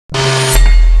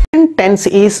tense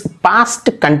is past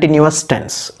continuous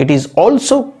tense. It is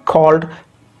also called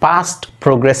past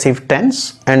progressive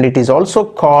tense, and it is also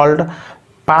called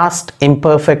past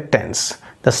imperfect tense.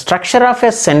 The structure of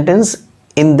a sentence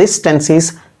in this tense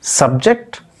is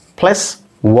subject plus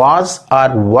was or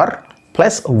were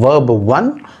plus verb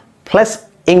 1 plus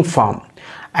ing form,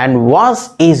 and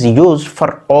was is used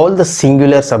for all the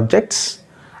singular subjects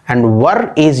and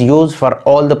were is used for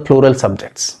all the plural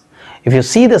subjects. If you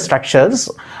see the structures,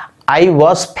 I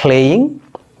was playing,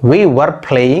 we were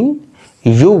playing,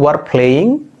 you were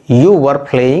playing, you were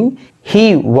playing,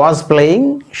 he was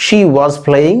playing, she was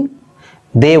playing,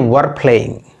 they were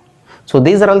playing. So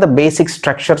these are all the basic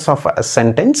structures of a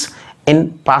sentence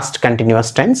in past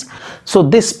continuous tense. So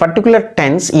this particular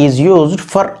tense is used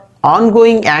for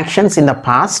ongoing actions in the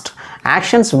past,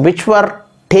 actions which were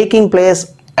taking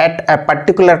place at a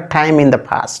particular time in the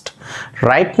past.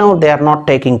 Right now they are not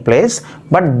taking place,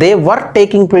 but they were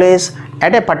taking place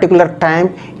at a particular time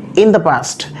in the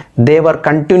past. They were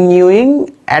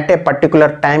continuing at a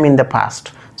particular time in the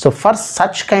past. So for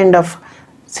such kind of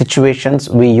situations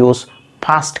we use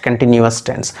past continuous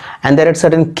tense, and there are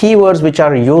certain keywords which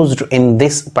are used in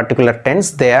this particular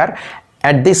tense. They are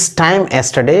at this time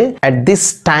yesterday, at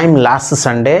this time last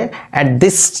Sunday, at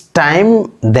this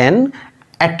time then,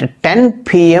 at 10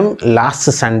 p.m. last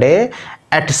Sunday,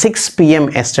 at 6 p.m.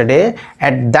 yesterday,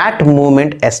 at that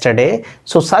moment yesterday.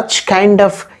 So such kind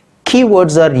of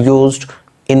keywords are used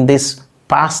in this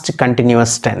past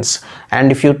continuous tense.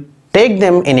 And if you take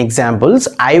them in examples,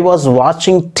 I was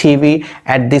watching TV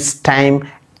at this time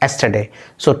yesterday.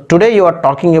 So today you are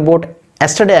talking about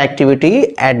yesterday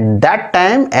activity. At that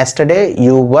time yesterday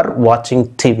you were watching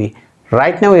TV.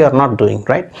 Right now you are not doing,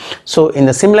 right? So in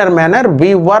a similar manner,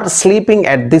 we were sleeping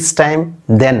at this time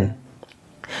then.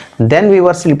 Then we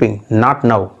were sleeping, not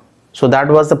now. So that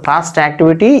was the past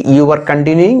activity. You were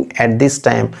continuing at this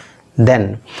time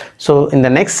then. So in the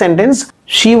next sentence,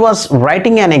 she was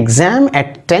writing an exam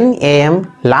at 10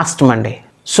 a.m. last Monday.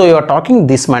 So you are talking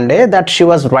this Monday that she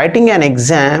was writing an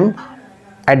exam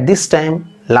at this time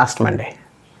last Monday.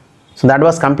 So that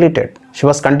was completed. She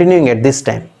was continuing at this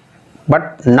time,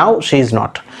 but now she is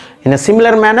not. In a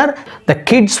similar manner, the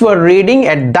kids were reading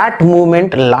at that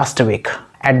moment last week.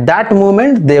 At that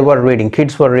moment they were reading,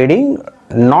 kids were reading,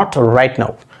 not right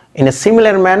now. In a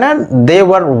similar manner, they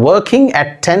were working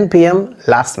at 10 p.m.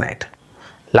 last night.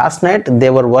 Last night they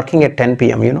were working at 10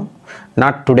 p.m., you know,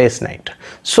 not today's night.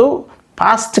 So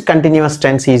past continuous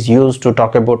tense is used to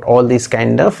talk about all these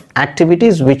kind of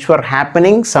activities which were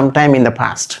happening sometime in the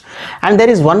past. And there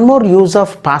is one more use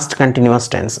of past continuous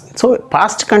tense. So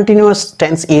past continuous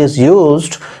tense is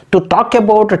used to talk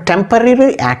about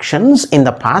temporary actions in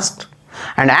the past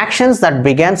and actions that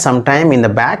began sometime in the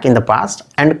back in the past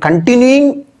and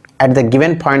continuing at the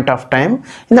given point of time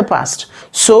in the past.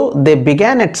 So they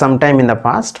began at some time in the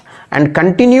past and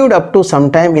continued up to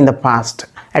some time in the past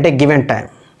at a given time.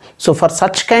 So for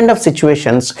such kind of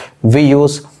situations we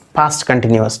use past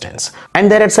continuous tense. And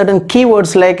there are certain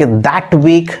keywords like that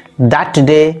week, that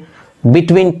day,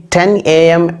 between 10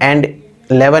 a.m. and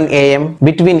 11 a.m.,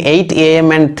 between 8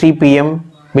 a.m. and 3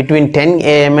 p.m., between 10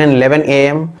 a.m. and 11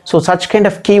 a.m. So such kind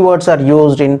of keywords are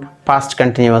used in past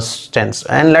continuous tense,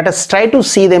 and let us try to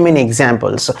see them in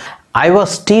examples. I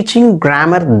was teaching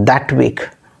grammar that week.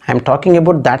 I am talking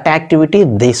about that activity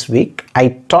this week. I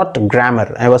taught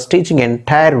grammar. I was teaching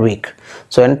entire week.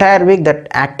 So entire week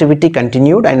that activity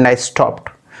continued and I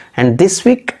stopped. And this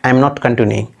week I am not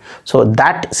continuing. So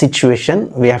that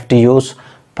situation we have to use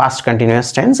past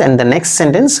continuous tense. And the next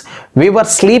sentence, we were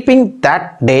sleeping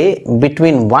that day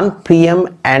between 1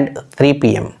 p.m. and 3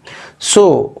 p.m.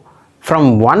 So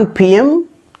from 1 p.m.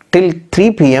 till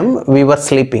 3 p.m. we were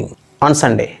sleeping on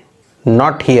Sunday,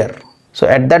 not here. So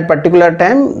at that particular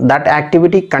time that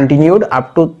activity continued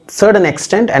up to certain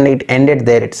extent and it ended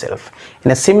there itself.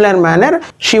 In a similar manner,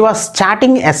 she was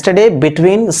chatting yesterday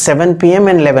between 7 p.m.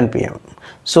 and 11 p.m.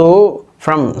 So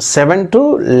from 7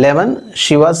 to 11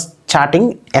 she was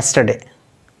chatting yesterday.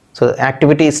 So the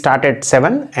activity started at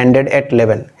 7, ended at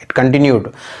 11. It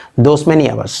continued those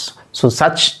many hours. So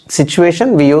such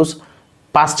situation we use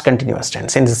past continuous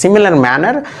tense. In a similar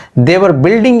manner, they were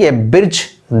building a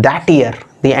bridge that year.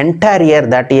 The entire year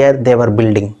that year they were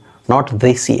building, not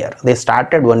this year. They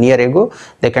started 1 year ago,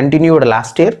 they continued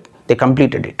last year, they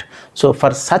completed it. So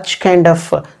for such kind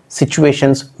of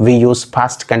situations we use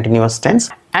past continuous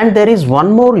tense. And there is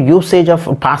one more usage of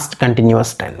past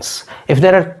continuous tense. If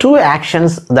there are two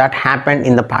actions that happened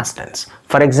in the past tense,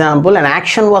 for example, an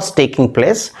action was taking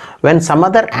place when some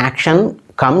other action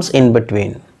comes in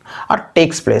between. or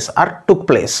takes place or took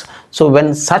place. So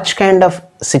when such kind of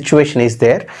situation is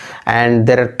there and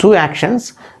there are two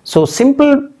actions, so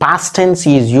simple past tense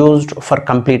is used for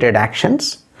completed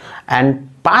actions and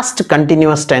past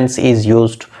continuous tense is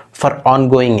used for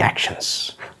ongoing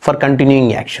actions, for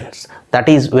continuing actions. That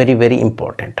is very, very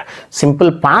important.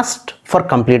 Simple past for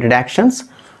completed actions,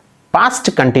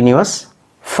 past continuous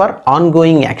for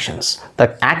ongoing actions,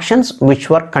 the actions which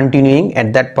were continuing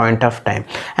at that point of time.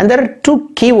 And there are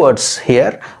two keywords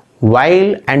here,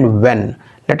 while and when.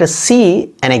 Let us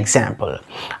see an example.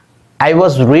 I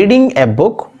was reading a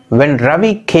book when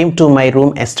Ravi came to my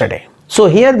room yesterday. So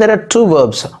here there are two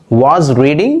verbs, was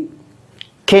reading,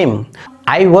 came.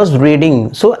 I was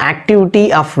reading, so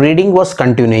activity of reading was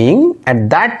continuing. At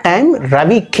that time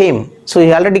Ravi came, so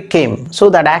he already came, so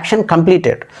that action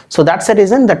completed. So that's the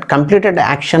reason that completed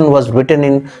action was written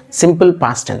in simple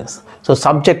past tense. So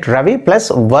subject Ravi plus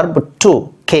verb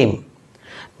to, came.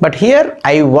 But here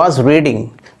I was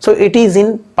reading, so it is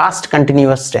in past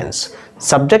continuous tense,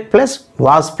 subject plus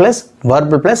was plus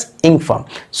verb plus ing form.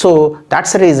 So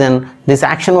that's the reason this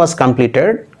action was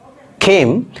completed,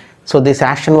 came. So this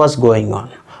action was going on.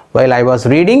 While I was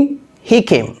reading, he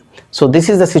came. So this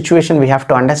is the situation we have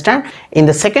to understand. In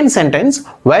the second sentence,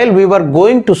 while we were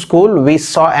going to school, we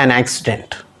saw an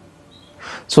accident.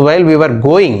 So while we were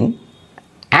going,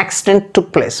 accident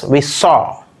took place. We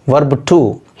saw, verb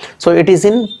to. So it is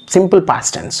in simple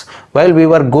past tense. While we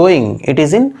were going, it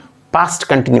is in past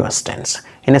continuous tense.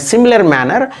 In a similar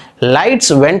manner,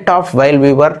 lights went off while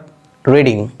we were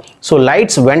reading. So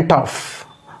lights went off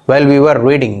while we were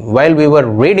reading. While we were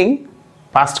reading,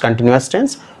 past continuous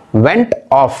tense, went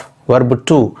off, verb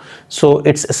to. So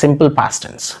it's a simple past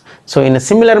tense. So in a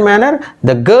similar manner,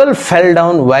 the girl fell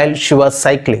down while she was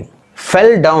cycling.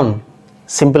 Fell down,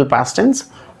 simple past tense,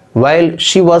 while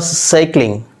she was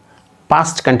cycling,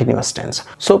 past continuous tense.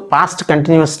 So past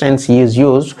continuous tense is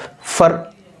used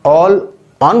for all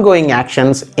ongoing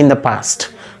actions in the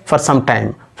past, for some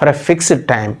time, for a fixed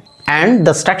time. And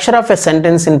the structure of a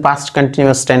sentence in past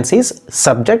continuous tense is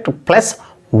subject plus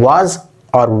was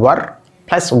or were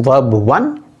plus verb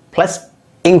 1 plus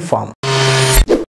ing form.